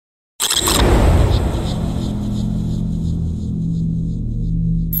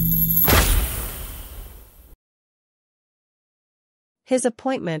His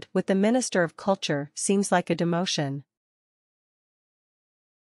appointment with the Minister of Culture seems like a demotion.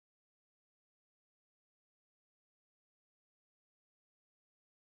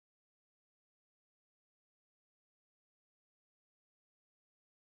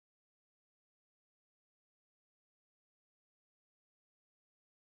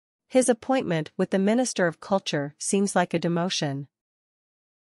 His appointment with the Minister of Culture seems like a demotion.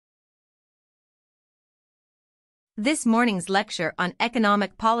 This morning's lecture on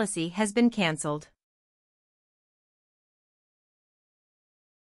economic policy has been cancelled.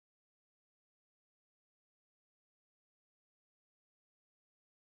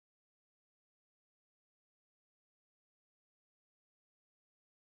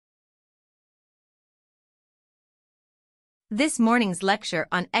 This morning's lecture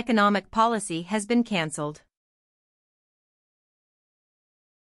on economic policy has been cancelled.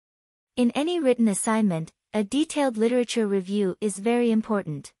 In any written assignment, a detailed literature review is very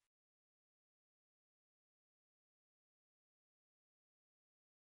important.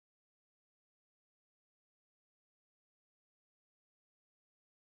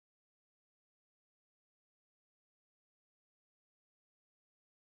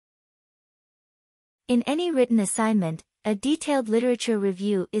 In any written assignment, a detailed literature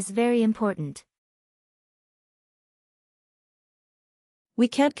review is very important. We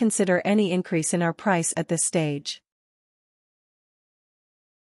can't consider any increase in our price at this stage.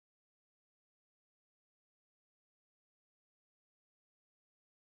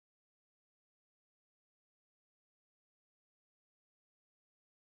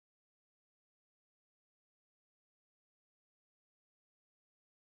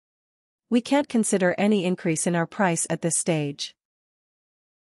 We can't consider any increase in our price at this stage.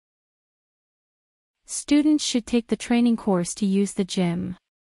 Students should take the training course to use the gym.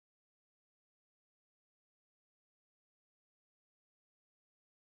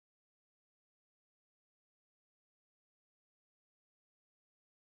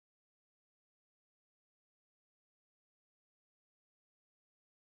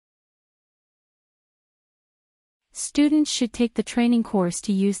 Students should take the training course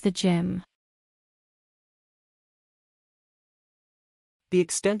to use the gym. The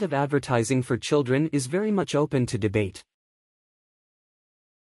extent of advertising for children is very much open to debate.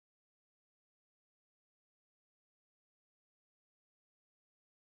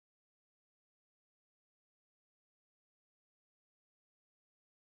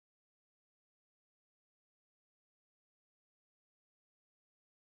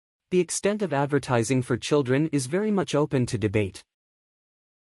 The extent of advertising for children is very much open to debate.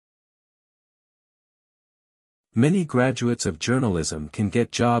 Many graduates of journalism can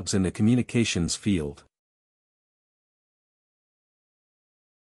get jobs in the communications field.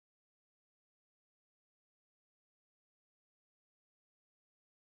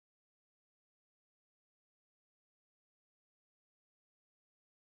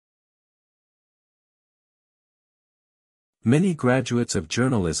 Many graduates of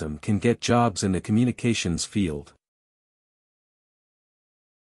journalism can get jobs in the communications field.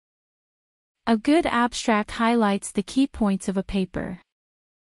 A good abstract highlights the key points of a paper.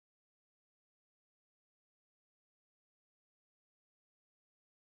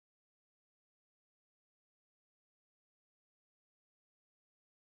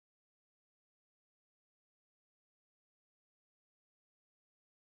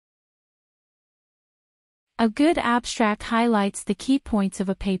 A good abstract highlights the key points of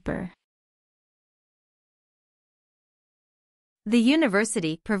a paper. The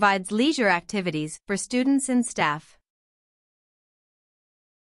university provides leisure activities for students and staff.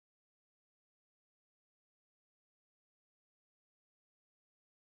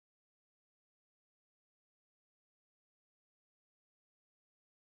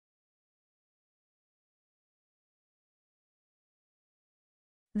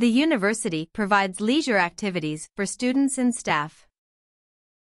 The university provides leisure activities for students and staff.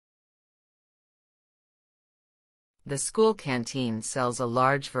 The school canteen sells a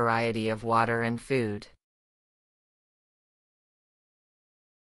large variety of water and food.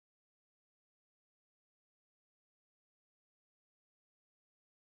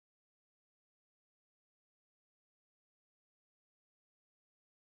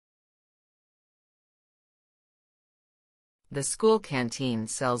 The school canteen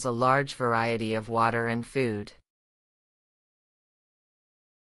sells a large variety of water and food.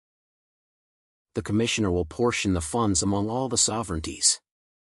 The Commissioner will portion the funds among all the sovereignties.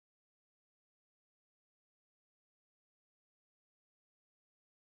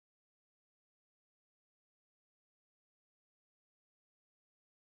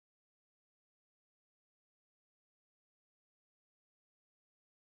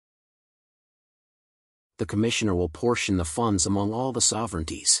 the commissioner will portion the funds among all the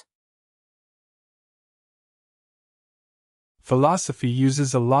sovereignties. Philosophy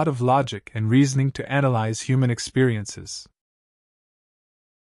uses a lot of logic and reasoning to analyze human experiences.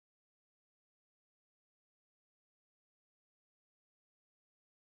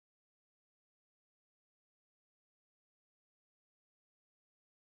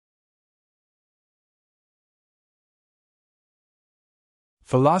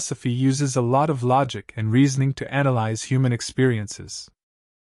 Philosophy uses a lot of logic and reasoning to analyze human experiences.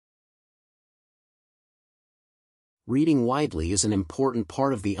 Reading widely is an important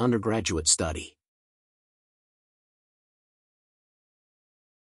part of the undergraduate study.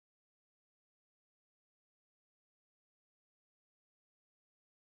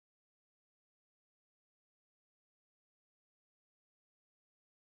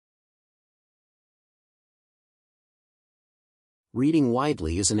 Reading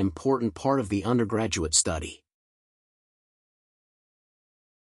widely is an important part of the undergraduate study.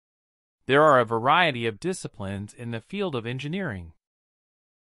 There are a variety of disciplines in the field of engineering.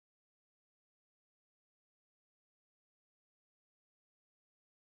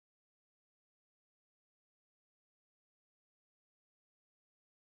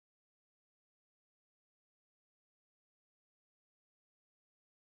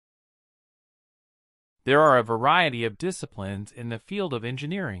 There are a variety of disciplines in the field of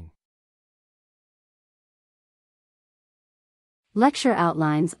engineering. Lecture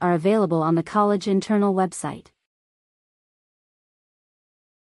outlines are available on the college internal website.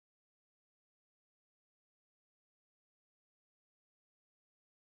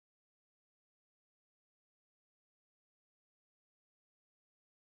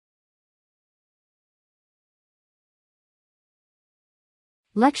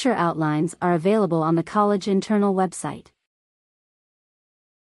 Lecture outlines are available on the college internal website.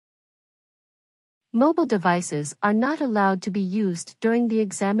 Mobile devices are not allowed to be used during the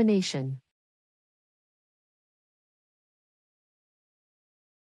examination.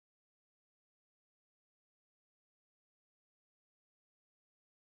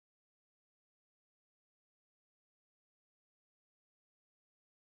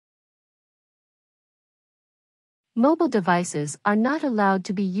 Mobile devices are not allowed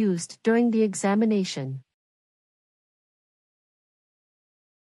to be used during the examination.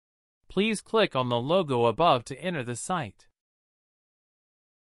 Please click on the logo above to enter the site.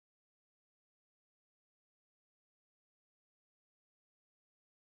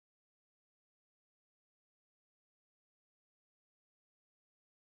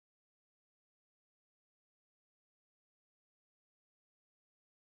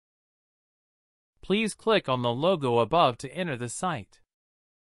 Please click on the logo above to enter the site.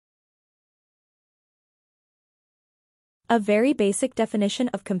 A very basic definition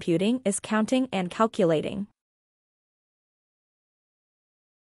of computing is counting and calculating.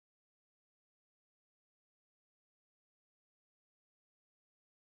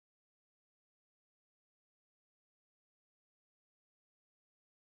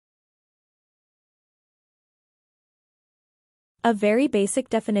 A very basic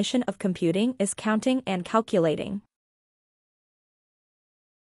definition of computing is counting and calculating.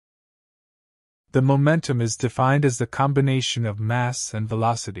 The momentum is defined as the combination of mass and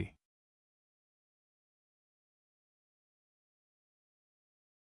velocity.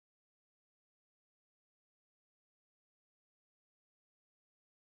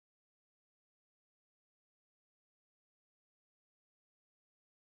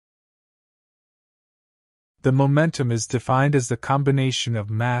 The momentum is defined as the combination of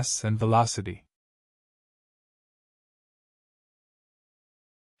mass and velocity.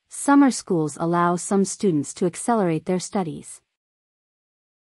 Summer schools allow some students to accelerate their studies.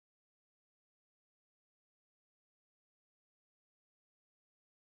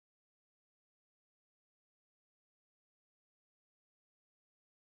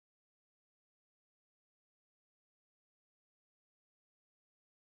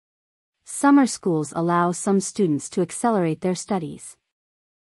 Summer schools allow some students to accelerate their studies.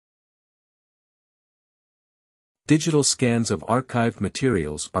 Digital scans of archived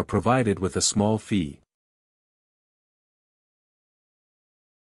materials are provided with a small fee.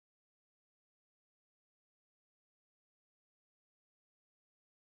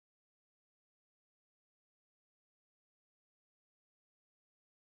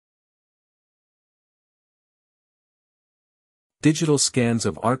 Digital scans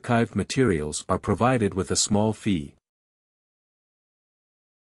of archived materials are provided with a small fee.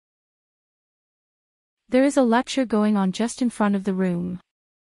 There is a lecture going on just in front of the room.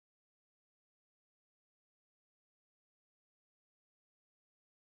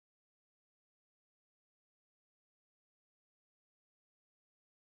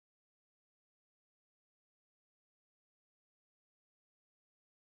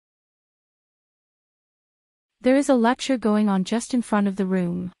 There is a lecture going on just in front of the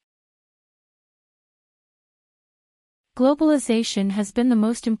room. Globalization has been the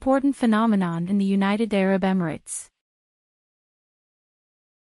most important phenomenon in the United Arab Emirates.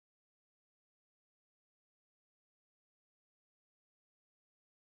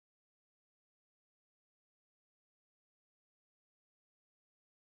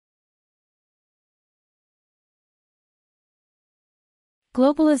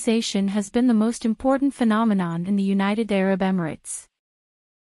 Globalization has been the most important phenomenon in the United Arab Emirates.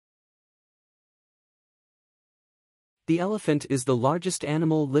 The elephant is the largest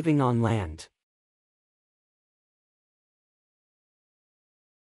animal living on land.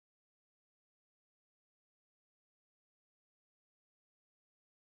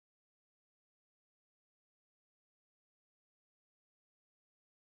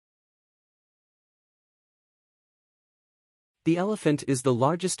 The elephant is the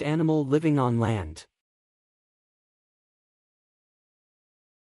largest animal living on land.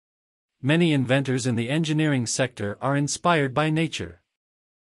 Many inventors in the engineering sector are inspired by nature.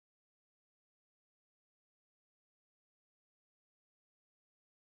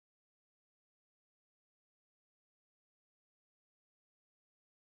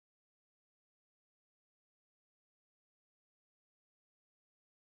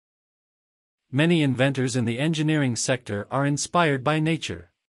 Many inventors in the engineering sector are inspired by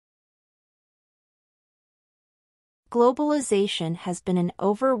nature. Globalization has been an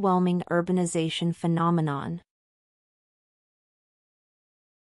overwhelming urbanization phenomenon.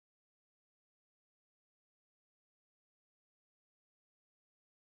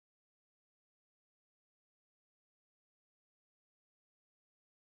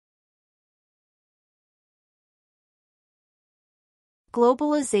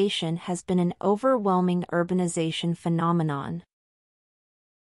 Globalization has been an overwhelming urbanization phenomenon.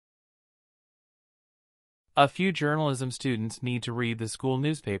 A few journalism students need to read the school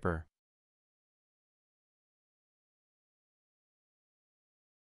newspaper.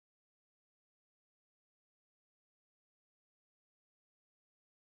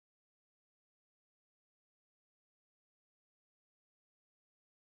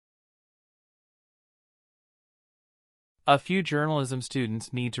 A few journalism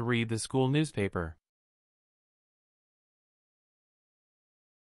students need to read the school newspaper.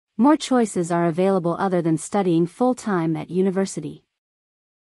 More choices are available other than studying full-time at university.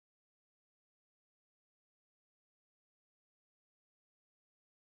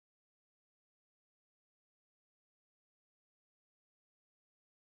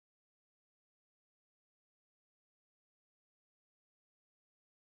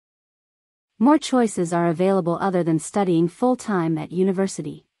 More choices are available other than studying full-time at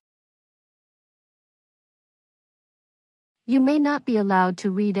university. You may not be allowed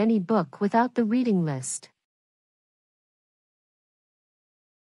to read any book without the reading list.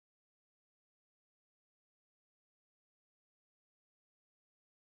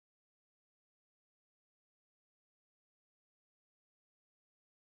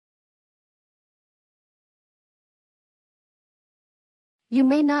 You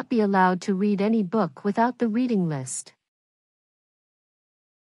may not be allowed to read any book without the reading list.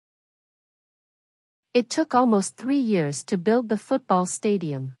 It took almost 3 years to build the football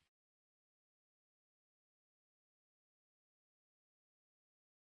stadium.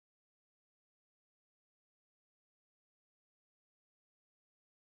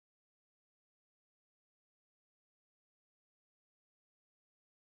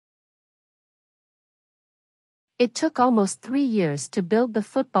 It took almost 3 years to build the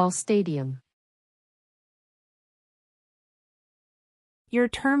football stadium. Your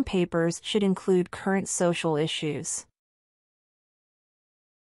term papers should include current social issues.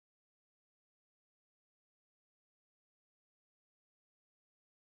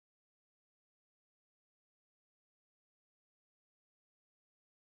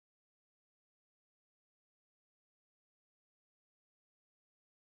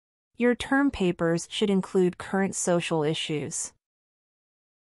 Your term papers should include current social issues.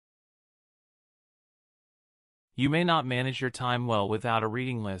 You may not manage your time well without a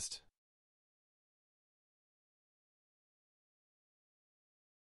reading list.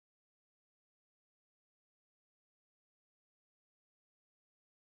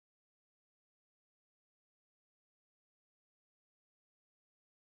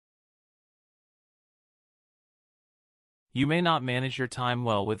 You may not manage your time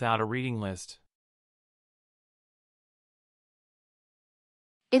well without a reading list.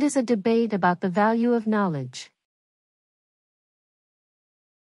 It is a debate about the value of knowledge.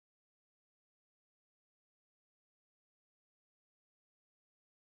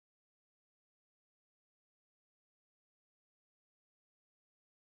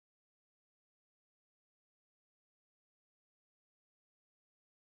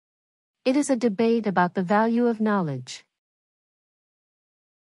 It is a debate about the value of knowledge.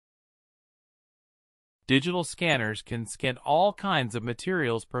 Digital scanners can scan all kinds of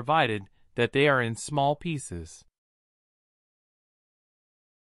materials provided that they are in small pieces.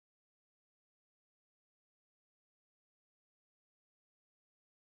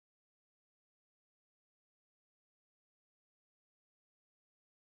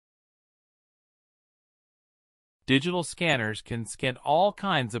 Digital scanners can scan all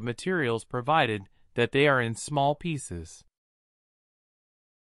kinds of materials provided that they are in small pieces.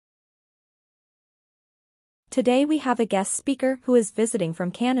 Today we have a guest speaker who is visiting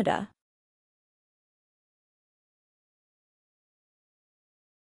from Canada.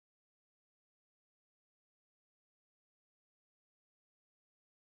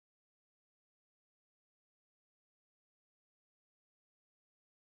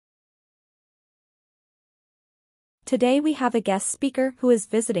 Today we have a guest speaker who is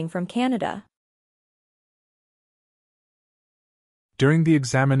visiting from Canada. During the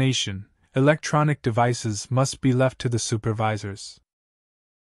examination, electronic devices must be left to the supervisors.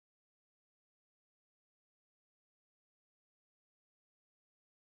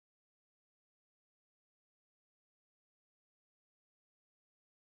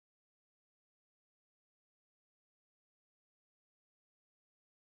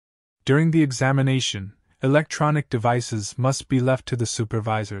 During the examination, electronic devices must be left to the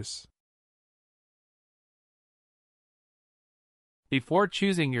supervisors. Before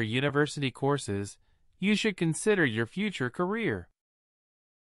choosing your university courses, you should consider your future career.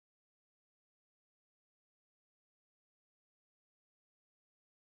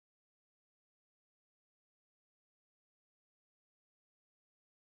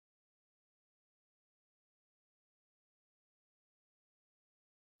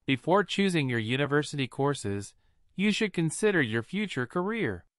 Before choosing your university courses, you should consider your future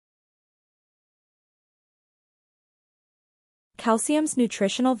career. Calcium's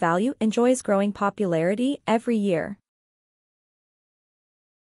nutritional value enjoys growing popularity every year.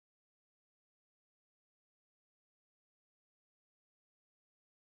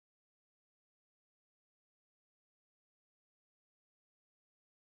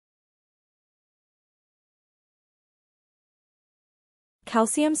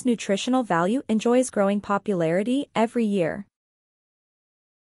 Calcium's nutritional value enjoys growing popularity every year.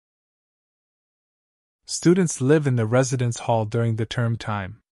 Students live in the residence hall during the term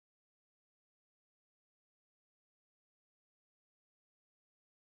time.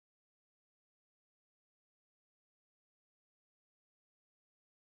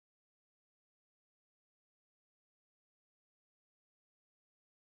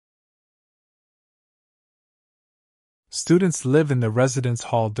 Students live in the residence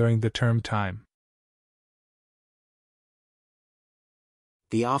hall during the term time.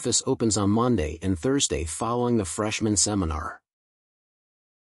 The office opens on Monday and Thursday following the freshman seminar.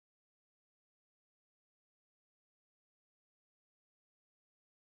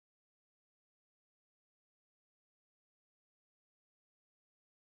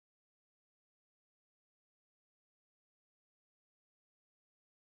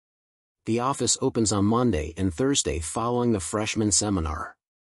 The office opens on Monday and Thursday following the freshman seminar.